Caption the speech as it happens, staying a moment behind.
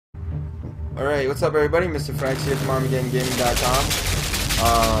Alright, what's up everybody? Mr. Frax here from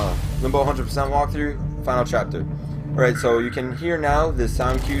ArmageddonGaming.com. Limbo 100% walkthrough, final chapter. Alright, so you can hear now the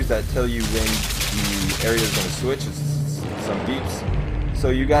sound cues that tell you when the area is going to switch. It's some beeps. So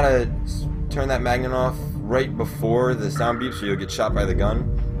you gotta turn that magnet off right before the sound beeps or you'll get shot by the gun.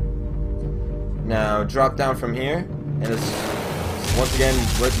 Now drop down from here, and it's once again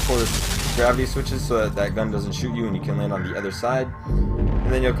right before the gravity switches so that that gun doesn't shoot you and you can land on the other side.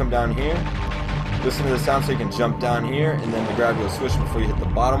 And then you'll come down here, listen to the sound so you can jump down here, and then the gravity will switch before you hit the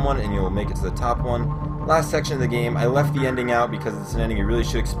bottom one and you'll make it to the top one. Last section of the game, I left the ending out because it's an ending you really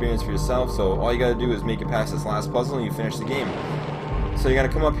should experience for yourself, so all you gotta do is make it past this last puzzle and you finish the game. So you gotta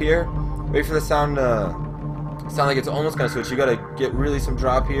come up here, wait for the sound like it's almost gonna switch. You gotta get really some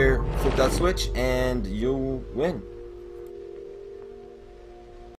drop here, flip that switch, and you'll win.